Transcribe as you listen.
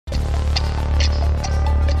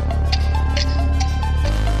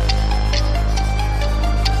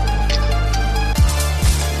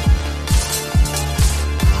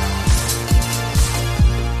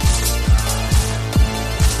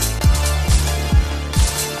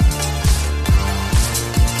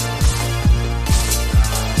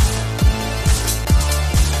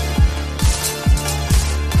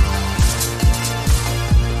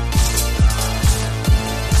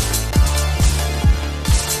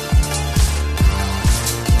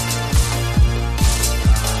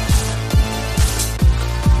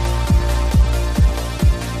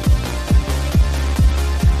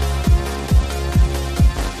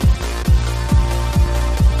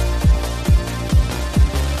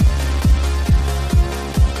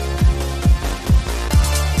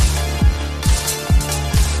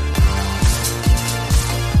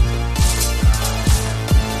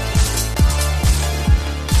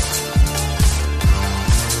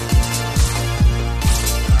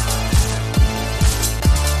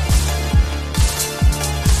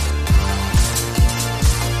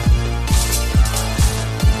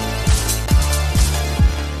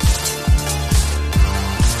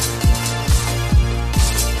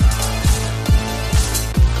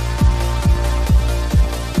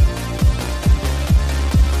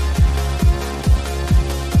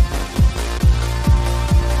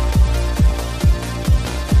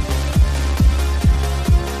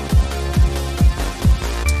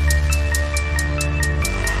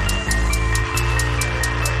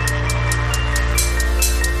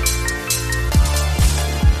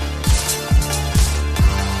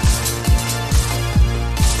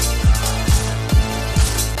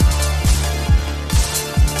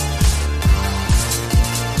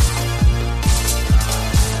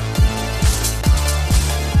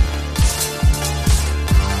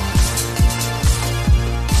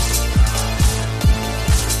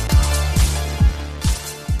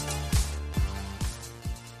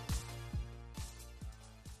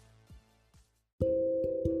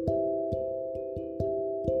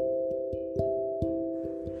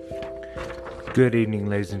Good evening,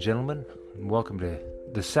 ladies and gentlemen, and welcome to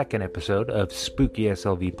the second episode of Spooky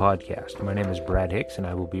SLV Podcast. My name is Brad Hicks, and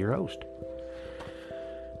I will be your host.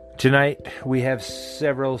 Tonight, we have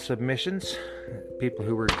several submissions, people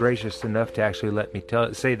who were gracious enough to actually let me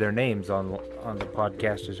say their names on the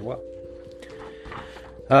podcast as well.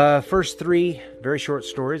 First three very short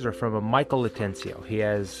stories are from a Michael Atencio. He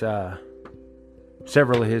has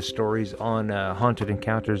several of his stories on Haunted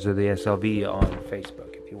Encounters of the SLV on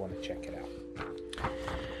Facebook, if you want to check it out.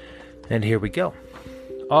 And here we go.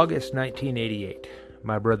 August 1988.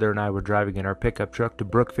 My brother and I were driving in our pickup truck to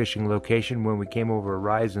brook fishing location when we came over a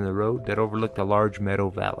rise in the road that overlooked a large meadow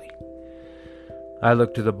valley. I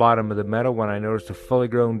looked to the bottom of the meadow when I noticed a fully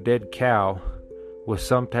grown dead cow with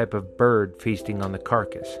some type of bird feasting on the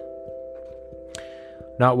carcass.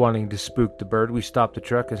 Not wanting to spook the bird, we stopped the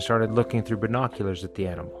truck and started looking through binoculars at the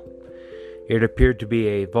animal. It appeared to be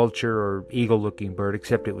a vulture or eagle-looking bird,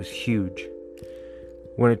 except it was huge.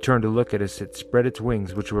 When it turned to look at us, it spread its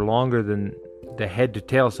wings, which were longer than the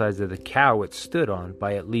head-to-tail size of the cow it stood on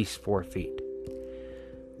by at least 4 feet.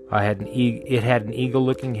 It had an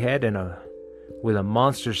eagle-looking head with a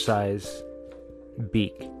monster-sized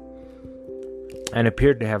beak, and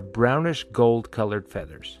appeared to have brownish gold-colored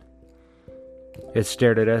feathers. It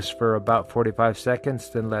stared at us for about 45 seconds,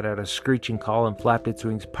 then let out a screeching call and flapped its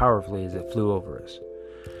wings powerfully as it flew over us.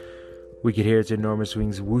 We could hear its enormous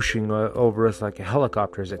wings whooshing over us like a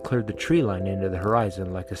helicopter as it cleared the tree line into the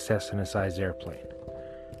horizon like a Cessna-sized airplane.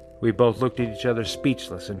 We both looked at each other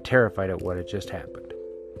speechless and terrified at what had just happened.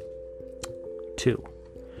 2.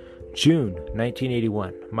 June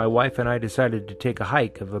 1981. My wife and I decided to take a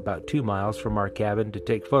hike of about 2 miles from our cabin to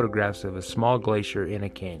take photographs of a small glacier in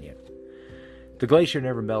a canyon. The glacier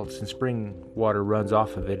never melts, and spring water runs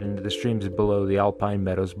off of it into the streams below the alpine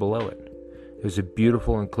meadows below it. It was a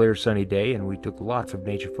beautiful and clear sunny day, and we took lots of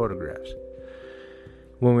nature photographs.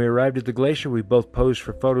 When we arrived at the glacier, we both posed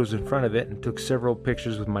for photos in front of it and took several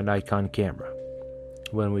pictures with my Nikon camera.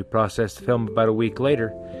 When we processed the film about a week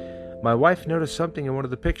later, my wife noticed something in one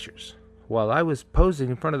of the pictures. While I was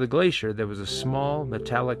posing in front of the glacier, there was a small,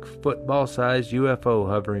 metallic, football-sized UFO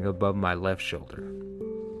hovering above my left shoulder.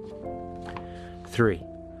 3.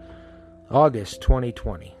 August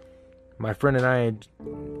 2020. My friend and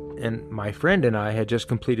I had just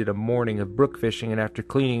completed a morning of brook fishing, and after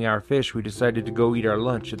cleaning our fish, we decided to go eat our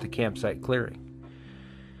lunch at the campsite clearing.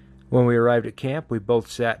 When we arrived at camp, we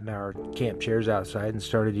both sat in our camp chairs outside and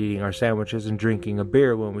started eating our sandwiches and drinking a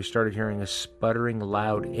beer when we started hearing a sputtering,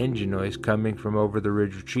 loud engine noise coming from over the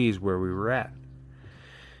ridge of trees where we were at.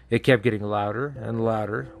 It kept getting louder and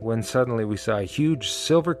louder when suddenly we saw a huge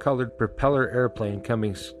silver-colored propeller airplane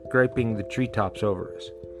coming scraping the treetops over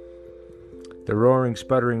us. The roaring,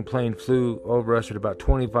 sputtering plane flew over us at about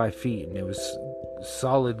 25 feet, and it was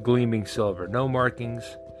solid, gleaming silver, no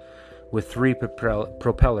markings, with 3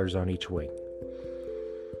 propellers on each wing.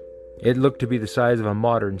 It looked to be the size of a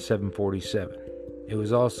modern 747. It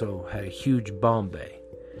was also had a huge bomb bay.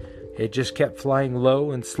 It just kept flying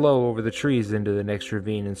low and slow over the trees into the next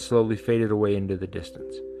ravine and slowly faded away into the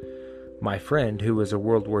distance. My friend, who was a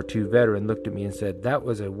World War II veteran, looked at me and said, "That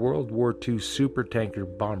was a World War II supertanker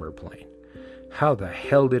bomber plane. How the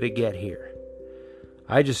hell did it get here?"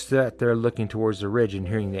 I just sat there looking towards the ridge and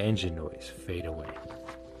hearing the engine noise fade away.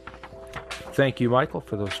 Thank you, Michael,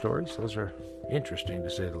 for those stories. Those are interesting, to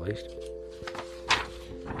say the least.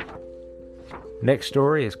 Next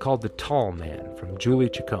story is called The Tall Man, from Julie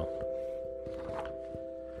Chacon.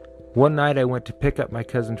 One night I went to pick up my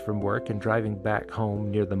cousin from work, and driving back home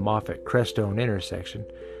near the Moffett-Crestone intersection,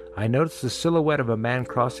 I noticed the silhouette of a man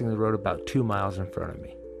crossing the road about 2 miles in front of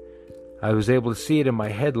me. I was able to see it in my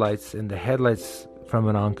headlights and the headlights from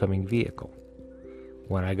an oncoming vehicle.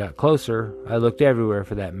 When I got closer, I looked everywhere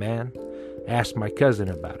for that man, asked my cousin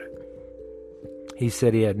about it. He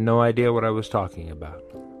said he had no idea what I was talking about.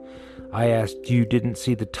 I asked, "You didn't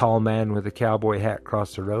see the tall man with the cowboy hat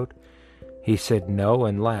cross the road?" He said no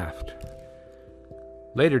and laughed.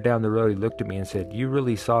 Later down the road, he looked at me and said, "You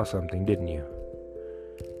really saw something, didn't you?"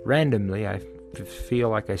 Randomly, I feel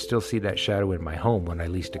like I still see that shadow in my home when I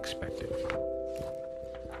least expect it.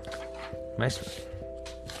 Nice.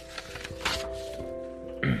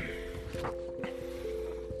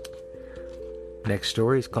 Next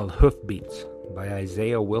story is called Hoofbeats by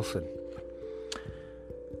Isaiah Wilson.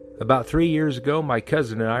 About 3 years ago, my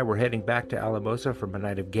cousin and I were heading back to Alamosa from a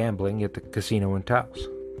night of gambling at the casino in Taos.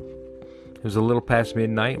 It was a little past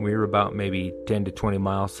midnight, and we were about maybe 10 to 20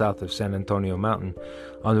 miles south of San Antonio Mountain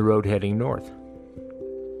on the road heading north.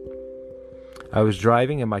 I was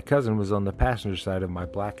driving, and my cousin was on the passenger side of my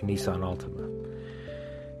black Nissan Altima.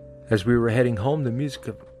 As we were heading home, the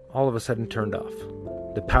music all of a sudden turned off.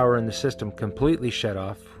 The power in the system completely shut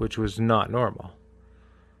off, which was not normal.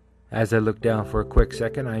 As I looked down for a quick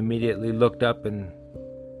second, I immediately looked up and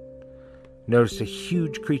noticed a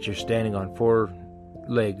huge creature standing on 4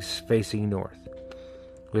 legs facing north,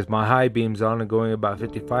 with my high beams on and going about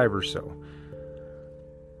 55 or so.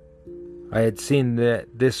 I had seen that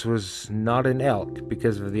this was not an elk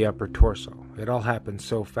because of the upper torso. It all happened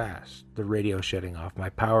so fast, the radio shutting off, my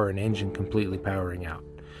power and engine completely powering out.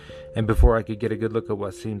 And before I could get a good look at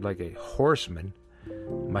what seemed like a horseman,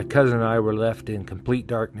 my cousin and I were left in complete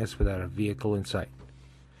darkness without a vehicle in sight.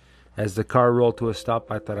 As the car rolled to a stop,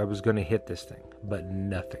 I thought I was going to hit this thing, but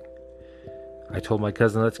nothing. I told my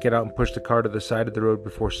cousin, let's get out and push the car to the side of the road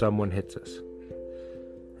before someone hits us.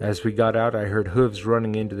 As we got out, I heard hooves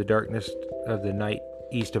running into the darkness of the night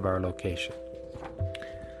east of our location.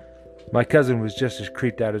 My cousin was just as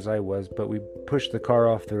creeped out as I was, but we pushed the car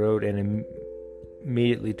off the road and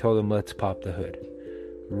immediately told him, let's pop the hood.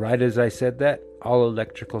 Right as I said that, all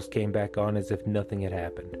electricals came back on as if nothing had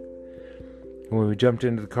happened. When we jumped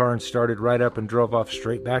into the car and started right up and drove off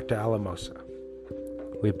straight back to Alamosa.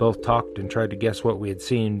 We both talked and tried to guess what we had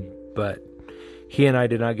seen, but he and I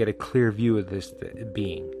did not get a clear view of this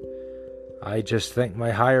being. I just thank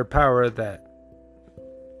my higher power and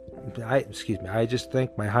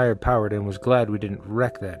was glad we didn't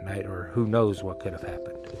wreck that night, or who knows what could have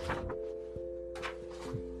happened.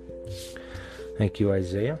 Thank you,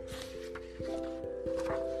 Isaiah.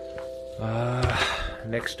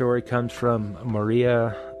 Next story comes from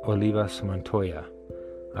Maria Olivas Montoya.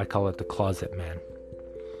 I call it the Closet Man.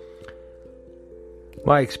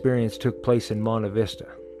 My experience took place in Monte Vista.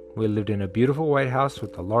 We lived in a beautiful white house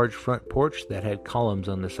with a large front porch that had columns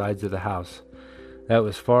on the sides of the house that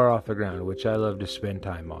was far off the ground, which I loved to spend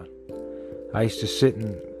time on. I used to sit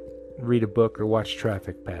and read a book or watch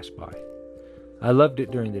traffic pass by. I loved it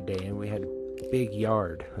during the day, and we had a big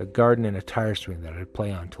yard, a garden, and a tire swing that I'd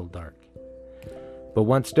play on till dark. But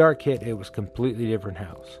once dark hit, it was a completely different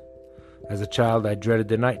house. As a child, I dreaded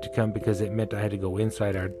the night to come because it meant I had to go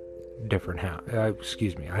inside our I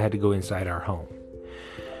had to go inside our home,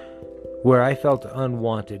 where I felt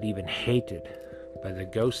unwanted, even hated, by the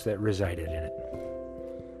ghosts that resided in it.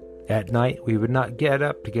 At night, we would not get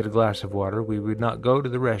up to get a glass of water. We would not go to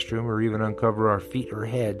the restroom or even uncover our feet or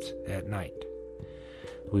heads at night.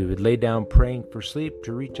 We would lay down praying for sleep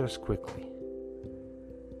to reach us quickly.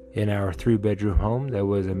 In our 3-bedroom home, there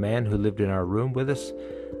was a man who lived in our room with us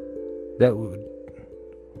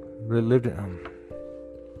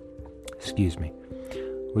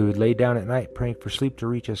We would lay down at night praying for sleep to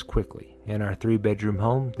reach us quickly. In our 3-bedroom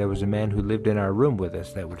home, there was a man who lived in our room with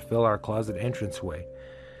us that would fill our closet entranceway,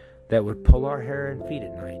 that would pull our hair and feet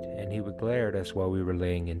at night, and he would glare at us while we were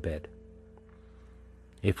laying in bed.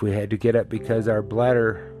 If we had to get up because our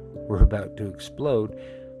bladder were about to explode,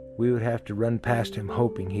 we would have to run past him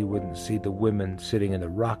hoping he wouldn't see the women sitting in the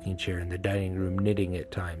rocking chair in the dining room knitting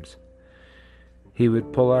at times. He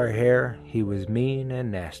would pull our hair. He was mean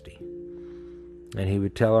and nasty. And we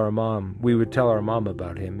would tell our mom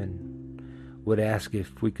about him and would ask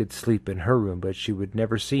if we could sleep in her room, but she would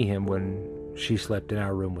never see him when she slept in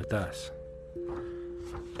our room with us.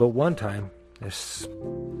 But one time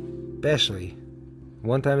especially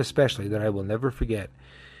that I will never forget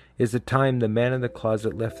is the time the man in the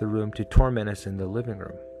closet left the room to torment us in the living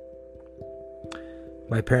room.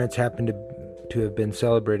 My parents happened to have been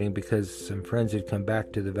celebrating because some friends had come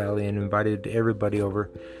back to the valley and invited everybody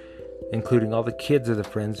over, including all the kids of the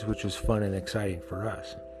friends, which was fun and exciting for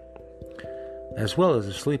us, as well as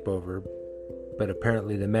a sleepover, but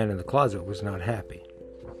apparently the man in the closet was not happy.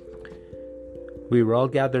 We were all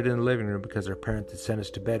gathered in the living room because our parents had sent us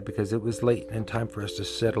to bed because it was late and time for us to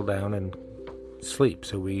settle down and sleep,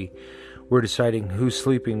 so we were deciding who's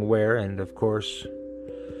sleeping where, and of course,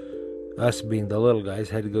 us being the little guys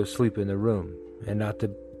had to go sleep in the room, and not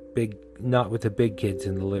with the big kids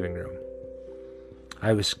in the living room.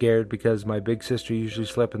 I was scared because my big sister usually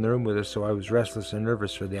slept in the room with us, so I was restless and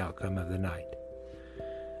nervous for the outcome of the night.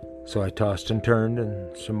 So I tossed and turned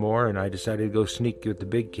and some more, and I decided to go sneak with the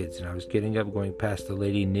big kids, and I was getting up going past the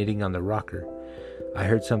lady knitting on the rocker. I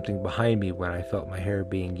heard something behind me when I felt my hair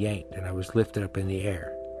being yanked, and I was lifted up in the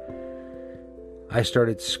air. I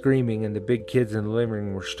started screaming, and the big kids in the living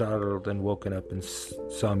room were startled and woken up and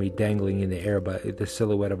saw me dangling in the air by the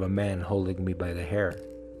silhouette of a man holding me by the hair.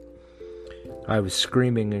 I was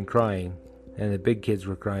screaming and crying, and the big kids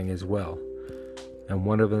were crying as well. And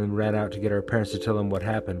one of them ran out to get our parents to tell them what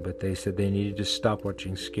happened, but they said they needed to stop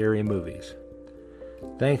watching scary movies.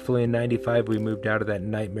 Thankfully, in '95, we moved out of that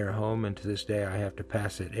nightmare home, and to this day, I have to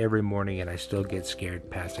pass it every morning, and I still get scared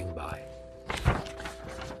passing by.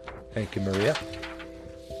 Thank you, Maria.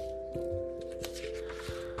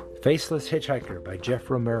 Faceless Hitchhiker by Jeff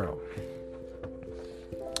Romero.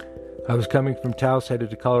 I was coming from Taos, headed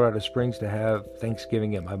to Colorado Springs to have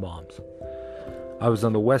Thanksgiving at my mom's. I was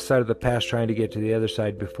on the west side of the pass trying to get to the other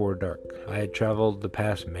side before dark. I had traveled the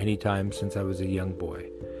pass many times since I was a young boy,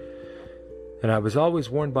 and I was always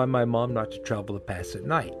warned by my mom not to travel the pass at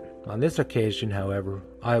night. On this occasion, however,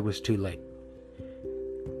 I was too late.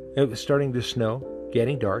 It was starting to snow,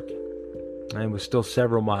 getting dark, and was still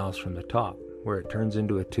several miles from the top, where it turns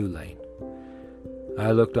into a 2-lane.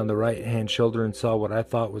 I looked on the right-hand shoulder and saw what I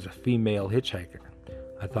thought was a female hitchhiker.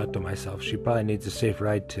 I thought to myself, she probably needs a safe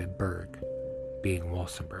ride to Berg, being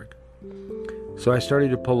Walsenburg. So I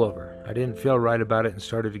started to pull over. I didn't feel right about it and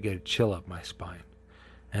started to get a chill up my spine.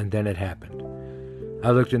 And then it happened.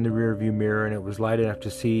 I looked in the rearview mirror and it was light enough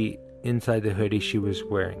to see inside the hoodie she was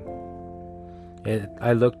wearing.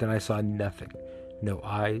 I looked and I saw nothing. No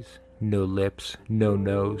eyes, no lips, no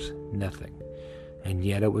nose, nothing. And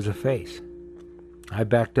yet it was a face. I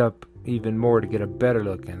backed up even more to get a better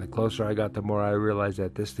look, and the closer I got, the more I realized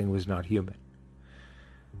that this thing was not human.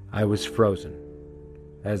 I was frozen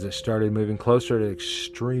as it started moving closer at an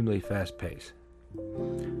extremely fast pace.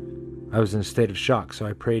 I was in a state of shock, so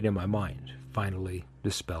I prayed in my mind. Finally,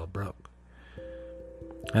 the spell broke.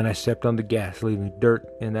 And I stepped on the gas, leaving dirt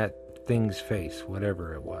in that thing's face,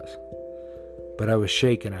 whatever it was. But I was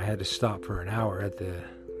shaken. I had to stop for an hour at the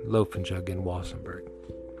Loaf and Jug in Walsenburg.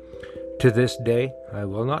 To this day, I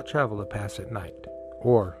will not travel the pass at night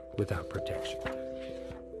or without protection.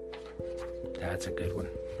 That's a good one.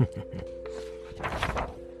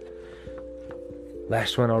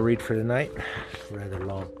 Last one I'll read for tonight. Rather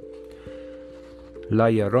long. La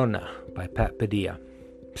Llorona by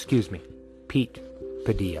Pete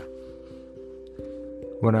Padilla.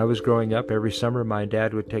 When I was growing up, every summer my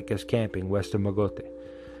dad would take us camping west of Mogote,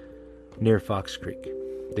 near Fox Creek.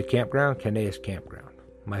 The campground, Caneas Campground.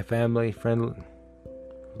 The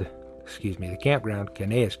campground,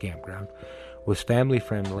 Caneas Campground, was family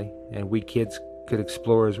friendly, and we kids could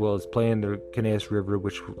explore as well as play in the Caneas River,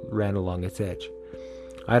 which ran along its edge.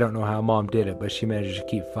 I don't know how Mom did it, but she managed to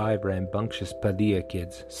keep 5 rambunctious Padilla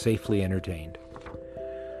kids safely entertained.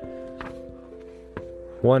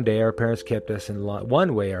 One way our parents kept us in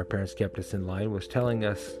line was telling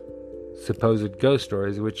us supposed ghost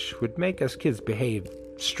stories, which would make us kids behave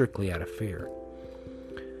strictly out of fear.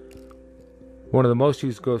 One of the most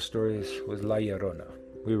used ghost stories was La Llorona.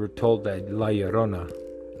 We were told that La Llorona,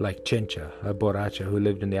 like Chencha, a borracha who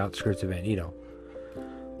lived in the outskirts of Anito,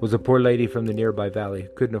 was a poor lady from the nearby valley who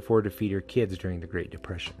couldn't afford to feed her kids during the Great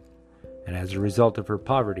Depression. And as a result of her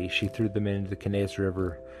poverty, she threw them into the Caneas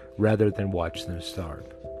River rather than watch them starve.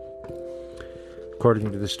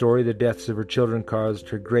 According to the story, the deaths of her children caused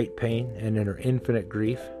her great pain, and in her infinite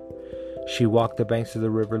grief, she walked the banks of the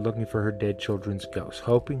river looking for her dead children's ghosts,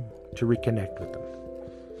 hoping to reconnect with them.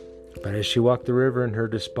 But as she walked the river in her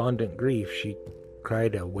despondent grief, she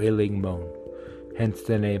cried a wailing moan, hence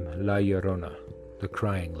the name La Llorona, the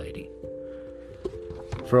crying lady.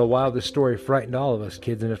 For a while, the story frightened all of us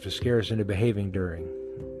kids enough to scare us into behaving during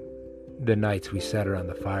the nights we sat around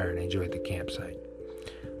the fire and enjoyed the campsite.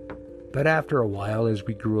 But after a while, as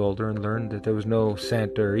we grew older and learned that there was no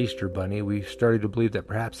Santa or Easter Bunny, we started to believe that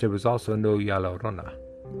perhaps there was also no La Llorona.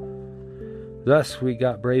 Thus, we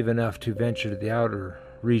got brave enough to venture to the outer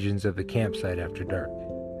regions of the campsite after dark.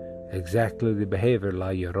 Exactly the behavior La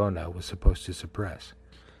Llorona was supposed to suppress.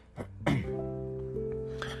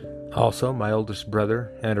 Also, my oldest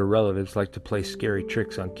brother and her relatives liked to play scary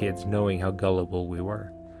tricks on kids, knowing how gullible we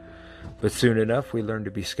were. But soon enough, we learned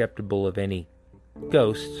to be skeptical of any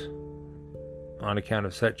ghosts on account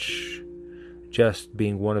of such just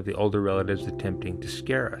being one of the older relatives attempting to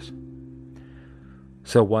scare us.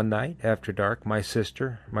 So one night, after dark, my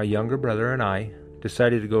sister, my younger brother, and I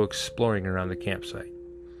decided to go exploring around the campsite.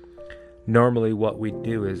 Normally what we'd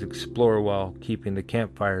do is explore while keeping the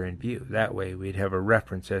campfire in view. That way we'd have a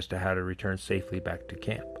reference as to how to return safely back to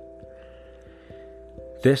camp.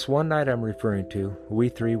 This one night I'm referring to, we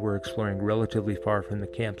 3 were exploring relatively far from the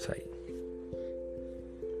campsite.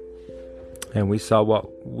 And we saw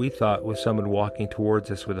what we thought was someone walking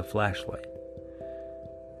towards us with a flashlight.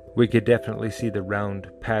 We could definitely see the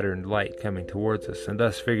round, patterned light coming towards us, and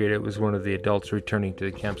thus figured it was one of the adults returning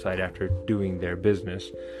to the campsite after doing their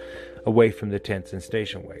business, away from the tents and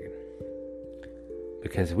station wagon.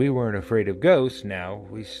 Because we weren't afraid of ghosts now,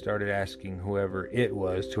 we started asking whoever it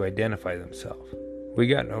was to identify themselves. We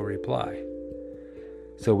got no reply.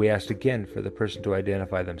 So we asked again for the person to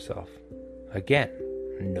identify themselves. Again,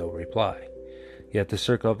 no reply. Yet the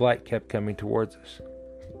circle of light kept coming towards us.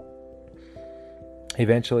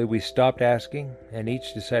 Eventually we stopped asking, and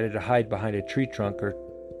each decided to hide behind a tree trunk or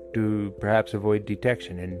to perhaps avoid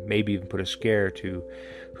detection and maybe even put a scare to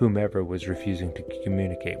whomever was refusing to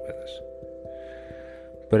communicate with us.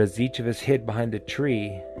 But as each of us hid behind the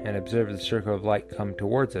tree and observed the circle of light come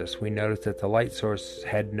towards us, we noticed that the light source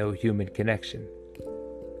had no human connection.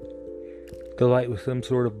 The light was some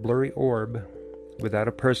sort of blurry orb without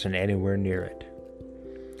a person anywhere near it.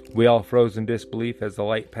 We all froze in disbelief as the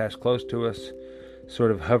light passed close to us,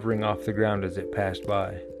 sort of hovering off the ground as it passed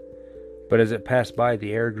by. But as it passed by,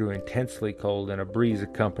 the air grew intensely cold and a breeze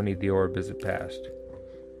accompanied the orb as it passed.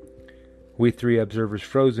 We three observers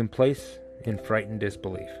froze in place in frightened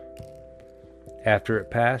disbelief. After it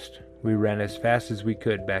passed, we ran as fast as we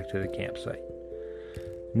could back to the campsite.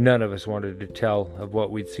 None of us wanted to tell of what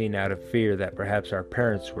we'd seen out of fear that perhaps our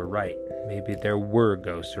parents were right. Maybe there were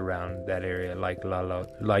ghosts around that area like La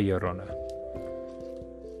Llorona.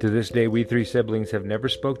 To this day, we three siblings have never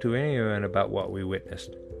spoke to anyone about what we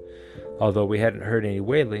witnessed. Although we hadn't heard any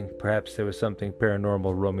wailing, perhaps there was something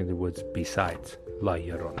paranormal roaming the woods besides La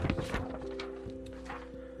Llorona.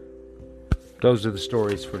 Those are the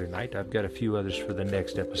stories for tonight. I've got a few others for the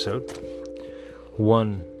next episode.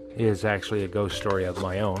 One is actually a ghost story of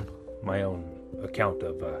my own account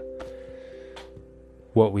of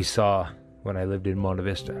what we saw when I lived in Monte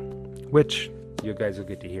Vista, which you guys will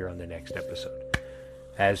get to hear on the next episode.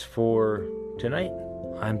 As for tonight,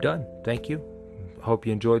 I'm done. Thank you. Hope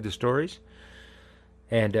you enjoyed the stories,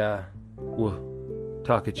 and we'll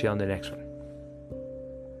talk at you on the next one.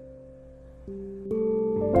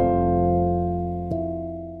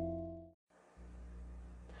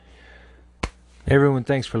 Everyone,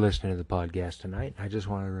 thanks for listening to the podcast tonight. I just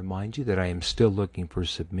want to remind you that I am still looking for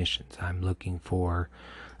submissions. I'm looking for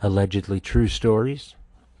allegedly true stories,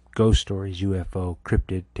 ghost stories, UFO,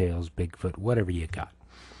 cryptid tales, Bigfoot, whatever you got.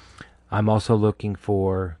 I'm also looking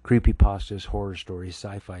for creepypastas, horror stories,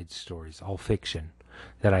 sci-fi stories, all fiction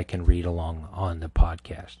that I can read along on the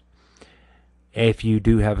podcast. If you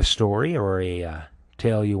do have a story or a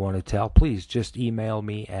tale you want to tell, please just email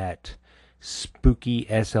me at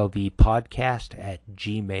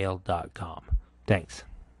spookyslvpodcast@gmail.com. Thanks.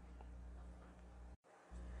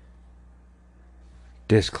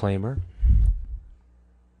 Disclaimer.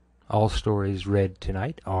 All stories read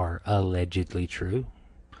tonight are allegedly true.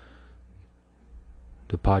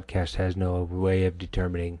 The podcast has no way of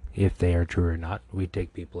determining if they are true or not. We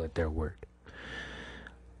take people at their word.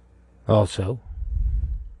 Also,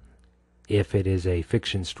 if it is a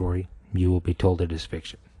fiction story, you will be told it is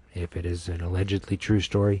fiction. If it is an allegedly true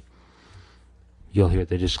story, you'll hear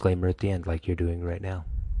the disclaimer at the end like you're doing right now.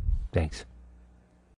 Thanks.